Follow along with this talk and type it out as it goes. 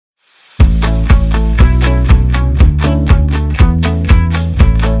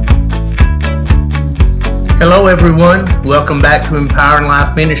Hello, everyone. Welcome back to Empowering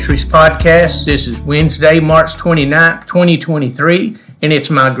Life Ministries podcast. This is Wednesday, March 29th, 2023, and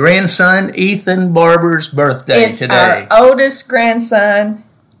it's my grandson, Ethan Barber's birthday today. It's our oldest grandson.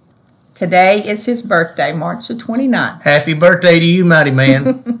 Today is his birthday, March the 29th. Happy birthday to you, mighty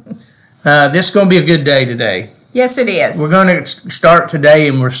man. This is going to be a good day today. Yes, it is. We're going to start today,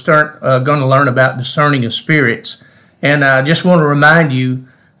 and we're going to learn about discerning of spirits. And I just want to remind you,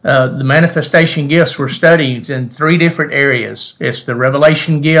 the manifestation gifts we're studying is in three different areas. It's the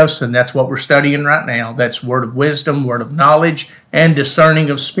revelation gifts, and that's what we're studying right now. That's word of wisdom, word of knowledge, and discerning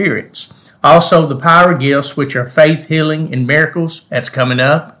of spirits. Also, the power gifts, which are faith, healing, and miracles. That's coming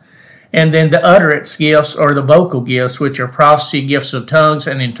up. And then the utterance gifts, or the vocal gifts, which are prophecy, gifts of tongues,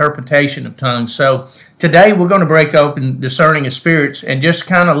 and interpretation of tongues. So today we're going to break open discerning of spirits and just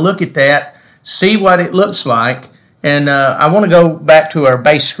kind of look at that, see what it looks like. And I want to go back to our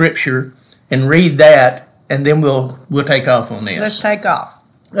base scripture and read that, and then we'll take off on this. Let's take off.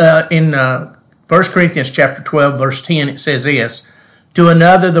 In 1 Corinthians chapter 12, verse 10, it says this, "To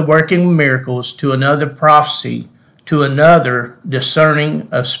another the working of miracles, to another prophecy, to another discerning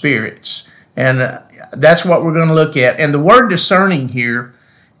of spirits." And that's what we're going to look at. And the word discerning here,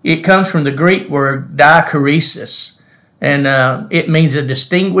 it comes from the Greek word diakoresis, and it means a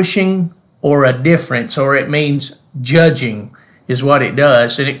distinguishing or a difference, or it means judging is what it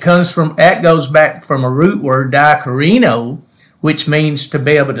does. And it goes back from a root word, diakorino, which means to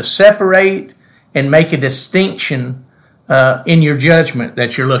be able to separate and make a distinction in your judgment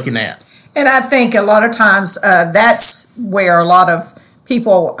that you're looking at. And I think a lot of times that's where a lot of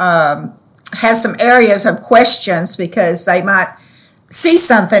people have some areas of questions, because they might see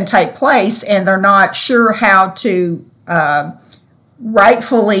something take place and they're not sure how to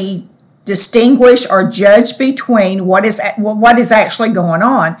rightfully distinguish or judge between what is actually going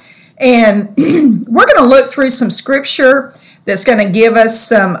on. And we're going to look through some scripture that's going to give us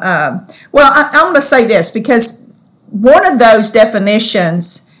some, I'm going to say this, because one of those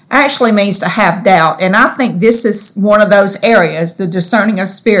definitions actually means to have doubt. And I think this is one of those areas, the discerning of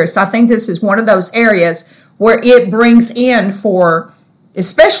spirits. I think this is one of those areas where it brings in, for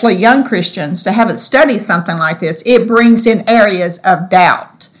especially young Christians to haven't studied something like this, it brings in areas of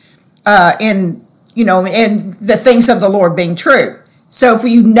doubt. In the things of the Lord being true. So if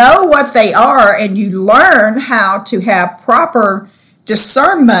you know what they are and you learn how to have proper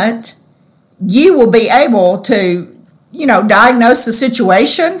discernment, you will be able to, diagnose the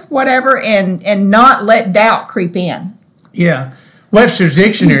situation, whatever, and not let doubt creep in. Yeah. Webster's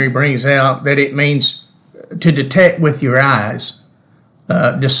Dictionary brings out that it means to detect with your eyes.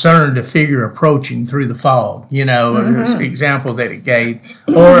 Discern the figure approaching through the fog. There's an example that it gave.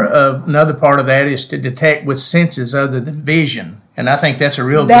 Or another part of that is to detect with senses other than vision. And I think that's a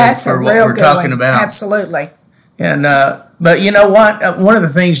real good for what we're talking about. Absolutely. And but you know what? One of the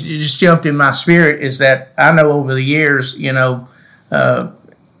things that just jumped in my spirit is that I know over the years,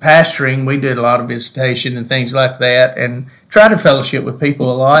 pastoring, we did a lot of visitation and things like that, and try to fellowship with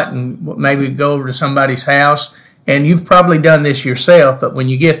people a lot, and maybe go over to somebody's house. And you've probably done this yourself, but when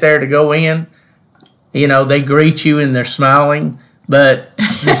you get there to go in, they greet you and they're smiling, but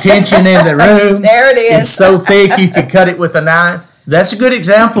the tension in the room there it is. It's so thick you could cut it with a knife. That's a good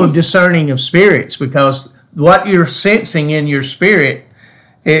example of discerning of spirits, because what you're sensing in your spirit,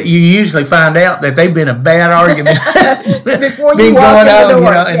 you usually find out that they've been a bad argument before you walk in the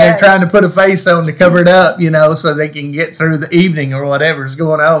door. And they're trying to put a face on to cover it up, so they can get through the evening or whatever's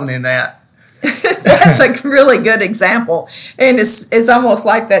going on in that. That's a really good example. And it's almost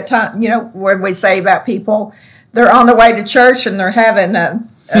like that time, where we say about people, they're on the way to church and they're having an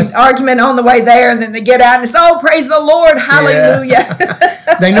argument on the way there, and then they get out and it's, oh, praise the Lord, hallelujah.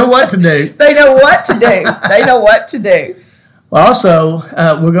 Yeah. They know what to do. They know what to do. Well, also,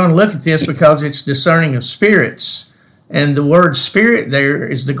 we're going to look at this because it's discerning of spirits. And the word spirit there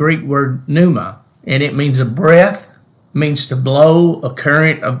is the Greek word pneuma. And it means a breath, means to blow, a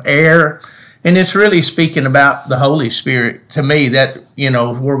current of air. And it's really speaking about the Holy Spirit to me, that,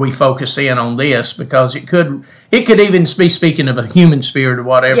 where we focus in on this, because it could even be speaking of a human spirit or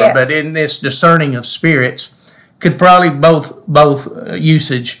whatever, yes. But in this discerning of spirits, could probably both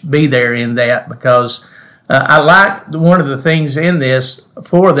usage be there in that, because I like one of the things in this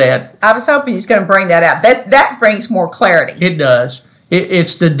for that. I was hoping you was going to bring that out. That brings more clarity. It does.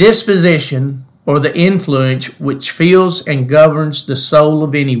 It's the disposition or the influence which fills and governs the soul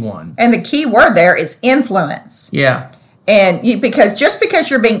of anyone. And the key word there is influence. Yeah. And because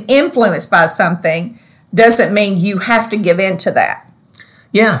you're being influenced by something doesn't mean you have to give in to that.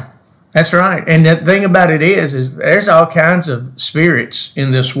 Yeah, that's right. And the thing about it is there's all kinds of spirits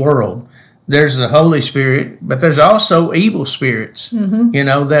in this world there's the Holy Spirit, but there's also evil spirits,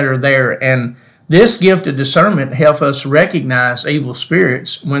 that are there. And this gift of discernment helps us recognize evil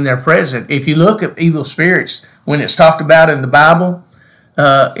spirits when they're present. If you look at evil spirits, when it's talked about in the Bible,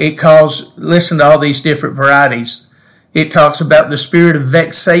 listen to all these different varieties. It talks about the spirit of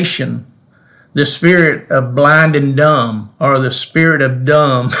vexation, the spirit of blind and dumb, or the spirit of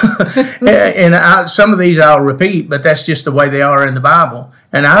dumb. And some of these I'll repeat, but that's just the way they are in the Bible.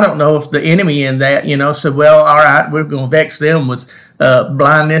 And I don't know if the enemy in that, said, well, all right, we're going to vex them with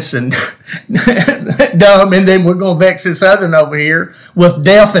blindness and dumb, and then we're going to vex this other one over here with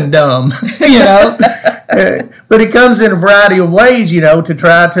deaf and dumb, But it comes in a variety of ways, to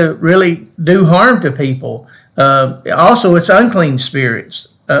try to really do harm to people. Also, it's unclean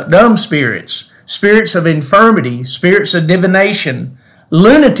spirits, dumb spirits, spirits of infirmity, spirits of divination,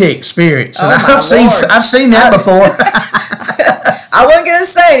 lunatic spirits. And I've seen that before. I wasn't going to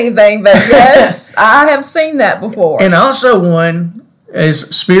say anything, but yes, I have seen that before. And also one is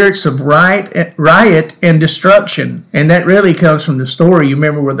spirits of riot and destruction. And that really comes from the story. You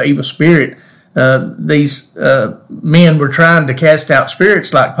remember with the evil spirit, these men were trying to cast out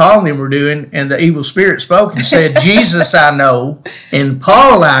spirits like Paul and them were doing, and the evil spirit spoke and said, Jesus I know, and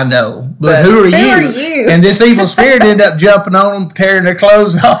Paul I know, but who are you? And this evil spirit ended up jumping on them, tearing their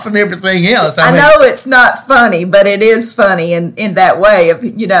clothes off and everything else. I know it's not funny, but it is funny in that way of,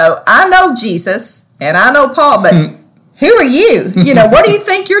 I know Jesus and I know Paul, but who are you? What do you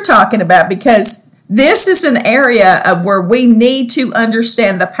think you're talking about? Because this is an area of where we need to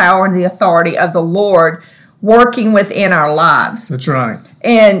understand the power and the authority of the Lord working within our lives. That's right.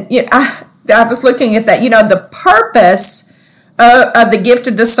 And I was looking at that. The purpose of the gift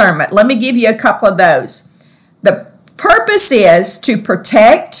of discernment. Let me give you a couple of those. The purpose is to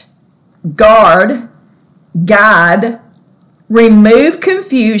protect, guard, guide, remove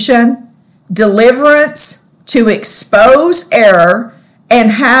confusion, deliverance, to expose error,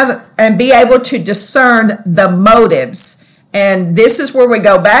 and be able to discern the motives. And this is where we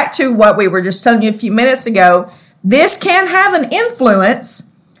go back to what we were just telling you a few minutes ago. This can have an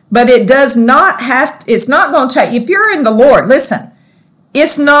influence, but it does not it's not going to take, if you're in the Lord, listen,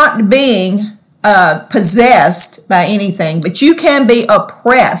 it's not being possessed by anything, but you can be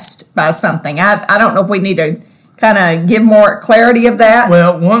oppressed by something. I don't know if we need to kind of give more clarity of that.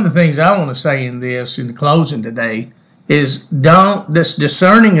 Well, one of the things I want to say in the closing today is this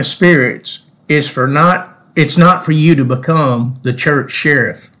discerning of spirits it's not for you to become the church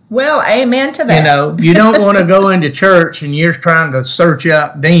sheriff. Well, amen to that. You don't want to go into church and you're trying to search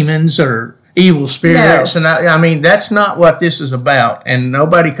out demons or evil spirits. No. And that's not what this is about. And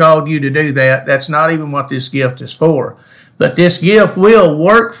nobody called you to do that. That's not even what this gift is for. But this gift will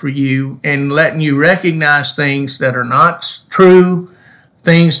work for you in letting you recognize things that are not true,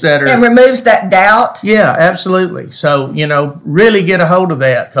 things that are... And removes that doubt. Yeah, absolutely. So, really get a hold of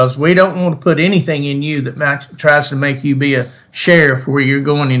that, because we don't want to put anything in you that tries to make you be a sheriff where you're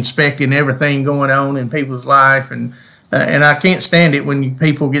going inspecting everything going on in people's life. And I can't stand it when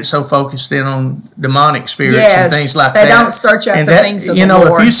people get so focused in on demonic spirits and things like that. They don't search out the things of the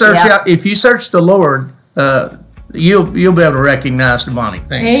Lord. If you search the Lord, you'll be able to recognize demonic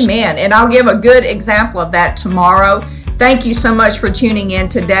things. Amen. And I'll give a good example of that tomorrow. Thank you so much for tuning in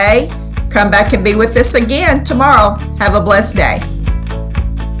today. Come back and be with us again tomorrow. Have a blessed day.